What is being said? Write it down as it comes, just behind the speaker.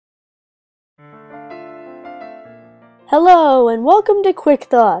Hello and welcome to Quick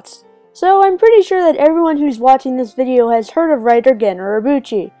Thoughts. So I'm pretty sure that everyone who's watching this video has heard of writer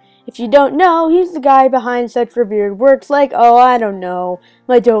Urobuchi. If you don't know, he's the guy behind such revered works like, Madoka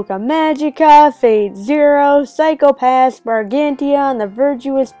Magica, Fate Zero, Psycho-Pass, Bargantia, and the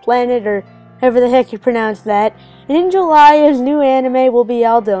Virtuous Planet, or however the heck you pronounce that, and in July his new anime will be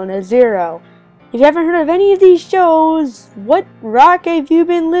Aldona Zero. If you haven't heard of any of these shows, what rock have you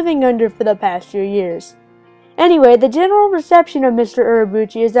been living under for the past few years? Anyway, the general reception of Mr.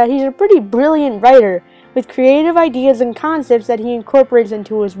 Urobuchi is that he's a pretty brilliant writer with creative ideas and concepts that he incorporates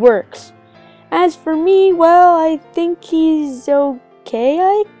into his works. As for me, well, I think he's okay,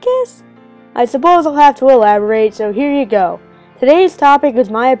 I guess? I suppose I'll have to elaborate, so here you go. Today's topic is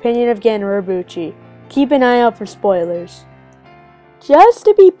my opinion of Urobuchi. Keep an eye out for spoilers. Just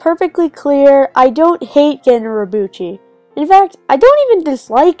to be perfectly clear, I don't hate Urobuchi. In fact, I don't even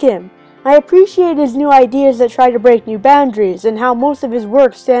dislike him. I appreciate his new ideas that try to break new boundaries, and how most of his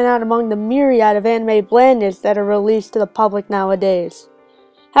works stand out among the myriad of anime blandness that are released to the public nowadays.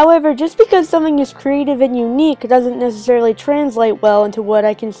 However, just because something is creative and unique doesn't necessarily translate well into what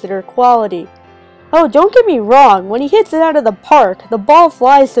I consider quality. Oh, don't get me wrong, when he hits it out of the park, the ball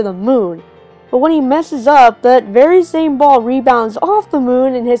flies to the moon. But when he messes up, that very same ball rebounds off the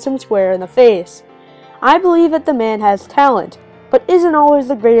moon and hits him square in the face. I believe that the man has talent, but isn't always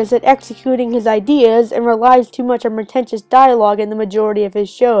the greatest at executing his ideas and relies too much on pretentious dialogue in the majority of his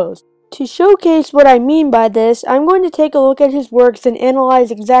shows. To showcase what I mean by this, I'm going to take a look at his works and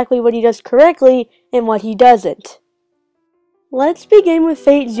analyze exactly what he does correctly and what he doesn't. Let's begin with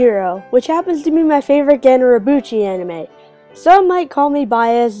Fate Zero, which happens to be my favorite Urobuchi anime. Some might call me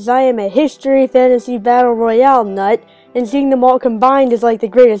biased, as I am a history, fantasy, battle royale nut, and seeing them all combined is like the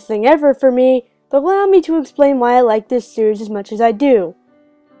greatest thing ever for me, but allow me to explain why I like this series as much as I do.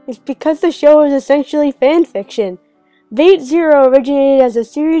 It's because the show is essentially fanfiction. Fate Zero originated as a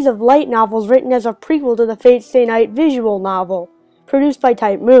series of light novels written as a prequel to the Fate Stay Night visual novel, produced by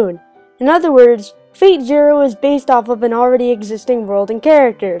Type Moon. In other words, Fate Zero is based off of an already existing world and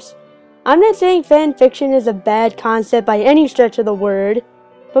characters. I'm not saying fanfiction is a bad concept by any stretch of the word,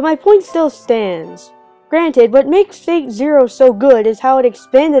 but my point still stands. Granted, what makes Fate Zero so good is how it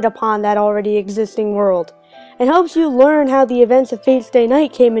expanded upon that already existing world, and helps you learn how the events of Fate Stay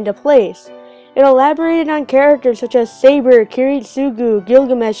Night came into place. It elaborated on characters such as Saber, Kiritsugu,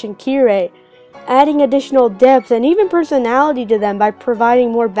 Gilgamesh, and Kirei, adding additional depth and even personality to them by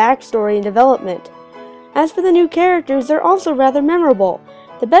providing more backstory and development. As for the new characters, they're also rather memorable.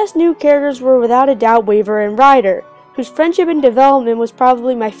 The best new characters were without a doubt Waver and Ryder, whose friendship and development was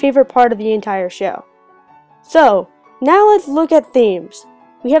probably my favorite part of the entire show. So, now let's look at themes.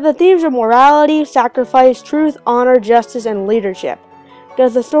 We have the themes of morality, sacrifice, truth, honor, justice, and leadership.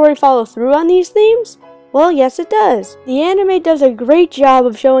 Does the story follow through on these themes? Well, yes it does. The anime does a great job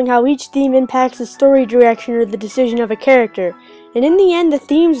of showing how each theme impacts the story direction or the decision of a character, and in the end the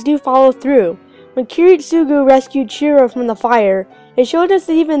themes do follow through. When Kiritsugu rescued Shiro from the fire, it showed us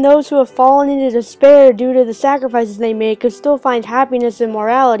that even those who have fallen into despair due to the sacrifices they made could still find happiness and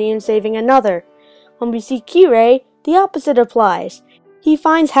morality in saving another. When we see Kirei, the opposite applies. He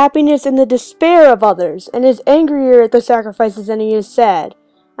finds happiness in the despair of others, and is angrier at the sacrifices than he is sad.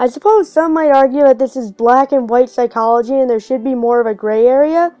 I suppose some might argue that this is black and white psychology and there should be more of a gray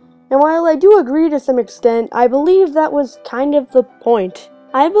area, and while I do agree to some extent, I believe that was kind of the point.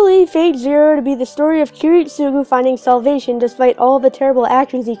 I believe Fate Zero to be the story of Kiritsugu finding salvation despite all the terrible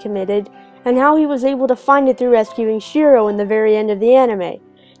actions he committed, and how he was able to find it through rescuing Shiro in the very end of the anime.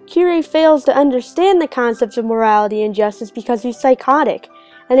 Kirei fails to understand the concepts of morality and justice because he's psychotic,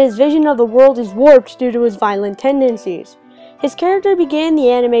 and his vision of the world is warped due to his violent tendencies. His character began the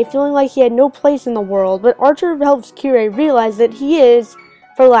anime feeling like he had no place in the world, but Archer helps Kirei realize that he is,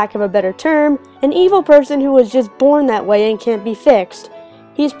 for lack of a better term, an evil person who was just born that way and can't be fixed.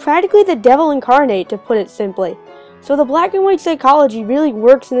 He is practically the devil incarnate, to put it simply. So the black and white psychology really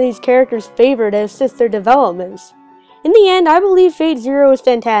works in these characters' favor to assist their developments. In the end, I believe Fate Zero is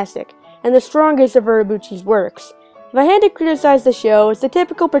fantastic, and the strongest of Urobuchi's works. If I had to criticize the show, it's the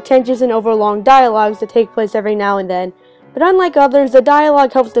typical pretentious and overlong dialogues that take place every now and then, but unlike others, the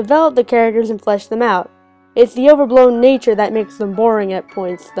dialogue helps develop the characters and flesh them out. It's the overblown nature that makes them boring at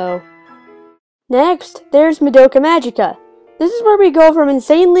points, though. Next, there's Madoka Magica. This is where we go from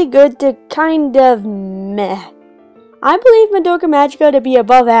insanely good to kind of meh. I believe Madoka Magica to be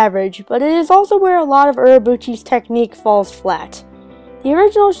above average, but it is also where a lot of Urobuchi's technique falls flat. The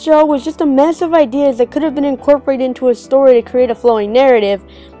original show was just a mess of ideas that could have been incorporated into a story to create a flowing narrative,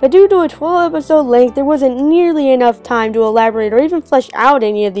 but due to a 12-episode length, there wasn't nearly enough time to elaborate or even flesh out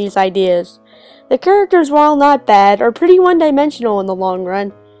any of these ideas. The characters, while not bad, are pretty one-dimensional in the long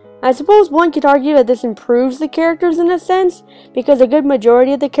run. I suppose one could argue that this improves the characters in a sense, because a good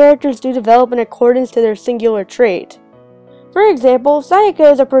majority of the characters do develop in accordance to their singular trait. For example,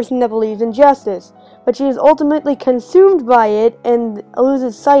 Sayaka is a person that believes in justice, but she is ultimately consumed by it and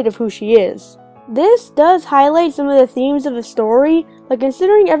loses sight of who she is. This does highlight some of the themes of the story, but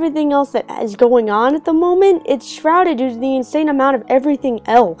considering everything else that is going on at the moment, it's shrouded due to the insane amount of everything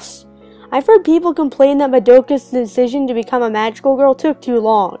else. I've heard people complain that Madoka's decision to become a magical girl took too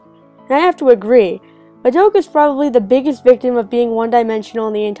long, and I have to agree. Madoka's probably the biggest victim of being one-dimensional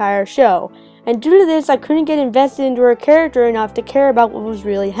in the entire show, and due to this I couldn't get invested into her character enough to care about what was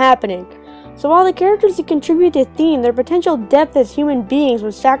really happening. So while the characters that contribute to theme, their potential depth as human beings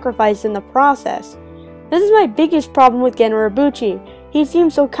was sacrificed in the process. This is my biggest problem with Urobuchi. He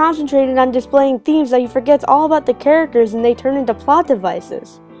seems so concentrated on displaying themes that he forgets all about the characters and they turn into plot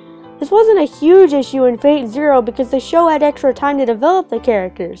devices. This wasn't a huge issue in Fate Zero because the show had extra time to develop the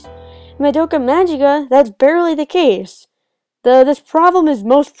characters. In Madoka Magica, that's barely the case. This problem is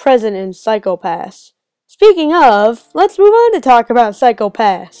most present in Psycho Pass. Speaking of, let's move on to talk about Psycho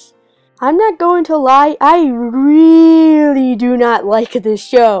Pass. I'm not going to lie, I really do not like this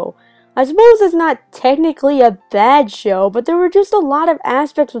show. I suppose it's not technically a bad show, but there were just a lot of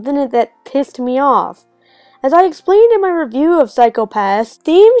aspects within it that pissed me off. As I explained in my review of Psycho Pass,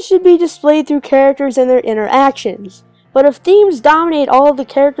 themes should be displayed through characters and their interactions. But if themes dominate all of the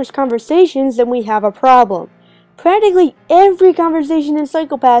characters' conversations, then we have a problem. Practically every conversation in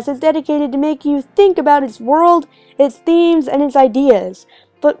Psycho Pass is dedicated to make you think about its world, its themes, and its ideas.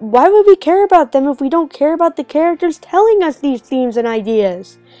 But why would we care about them if we don't care about the characters telling us these themes and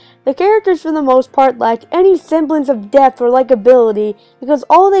ideas? The characters for the most part lacked any semblance of depth or likability because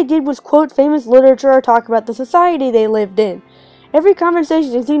all they did was quote famous literature or talk about the society they lived in. Every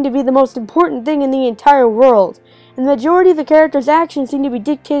conversation seemed to be the most important thing in the entire world, and the majority of the characters' actions seemed to be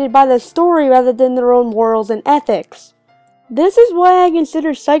dictated by the story rather than their own morals and ethics. This is why I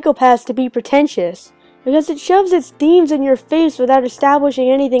consider Psycho Pass to be pretentious, because it shoves its themes in your face without establishing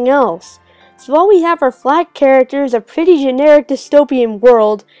anything else. So all we have are flat characters, a pretty generic dystopian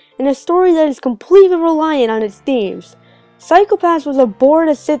world, and a story that is completely reliant on its themes. Psycho Pass was a bore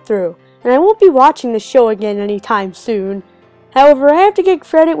to sit through, and I won't be watching the show again anytime soon. However, I have to give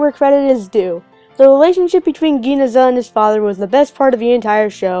credit where credit is due. The relationship between Ginaza and his father was the best part of the entire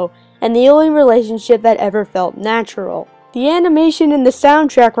show, and the only relationship that ever felt natural. The animation and the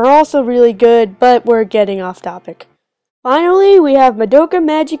soundtrack are also really good, but we're getting off topic. Finally, we have Madoka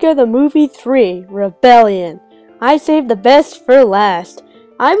Magica the Movie 3, Rebellion. I saved the best for last.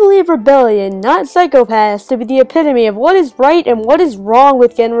 I believe Rebellion, not Psycho Pass, to be the epitome of what is right and what is wrong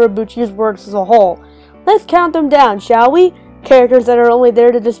with Urobuchi's works as a whole. Let's count them down, shall we? Characters that are only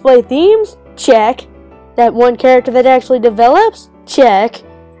there to display themes? Check. That one character that actually develops? Check.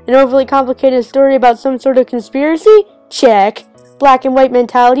 An overly complicated story about some sort of conspiracy? Check. Black and white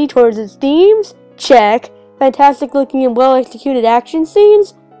mentality towards its themes? Check. Fantastic looking and well executed action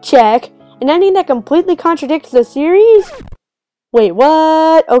scenes? Check. An ending that completely contradicts the series? Wait,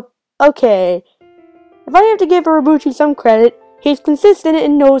 what? Okay. If I have to give Urobuchi some credit, he's consistent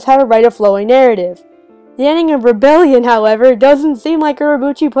and knows how to write a flowing narrative. The ending of Rebellion, however, doesn't seem like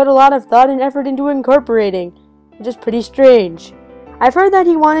Urobuchi put a lot of thought and effort into incorporating, which is pretty strange. I've heard that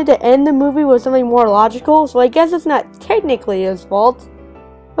he wanted to end the movie with something more logical, so I guess it's not technically his fault.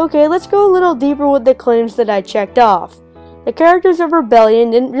 Okay, let's go a little deeper with the claims that I checked off. The characters of Rebellion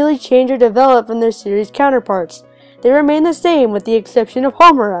didn't really change or develop from their series counterparts. They remain the same with the exception of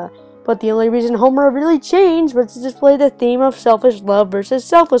Homura, but the only reason Homura really changed was to display the theme of selfish love versus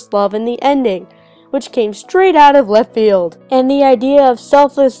selfless love in the ending, which came straight out of left field. And the idea of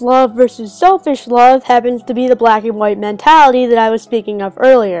selfless love versus selfish love happens to be the black and white mentality that I was speaking of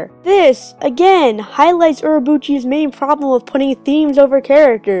earlier. This, again, highlights Urobuchi's main problem of putting themes over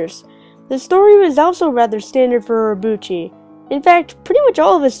characters. The story was also rather standard for Urobuchi. In fact, pretty much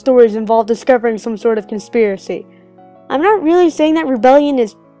all of his stories involve discovering some sort of conspiracy. I'm not really saying that Rebellion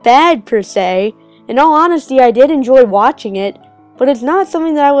is bad per se. In all honesty, I did enjoy watching it, but it's not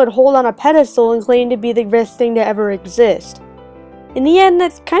something that I would hold on a pedestal and claim to be the best thing to ever exist. In the end,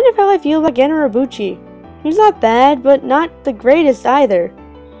 that's kind of how I feel about Urobuchi. He's not bad, but not the greatest either.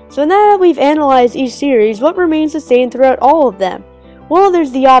 So now that we've analyzed each series, what remains the same throughout all of them? Well,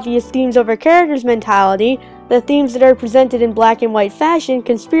 there's the obvious themes over characters mentality, the themes that are presented in black and white fashion,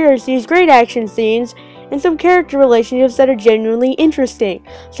 conspiracies, great action scenes, and some character relationships that are genuinely interesting,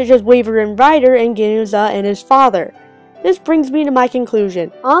 such as Waver and Ryder and Genuza and his father. This brings me to my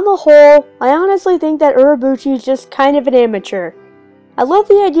conclusion. On the whole, I honestly think that Urobuchi is just kind of an amateur. I love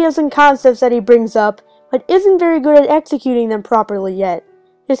the ideas and concepts that he brings up, but isn't very good at executing them properly yet.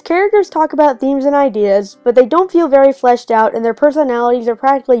 His characters talk about themes and ideas, but they don't feel very fleshed out, and their personalities are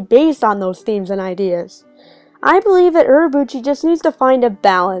practically based on those themes and ideas. I believe that Urobuchi just needs to find a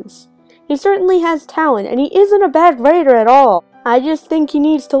balance. He certainly has talent, and he isn't a bad writer at all. I just think he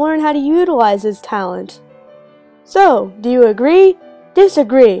needs to learn how to utilize his talent. So, do you agree?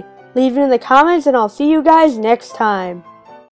 Disagree? Leave it in the comments and I'll see you guys next time.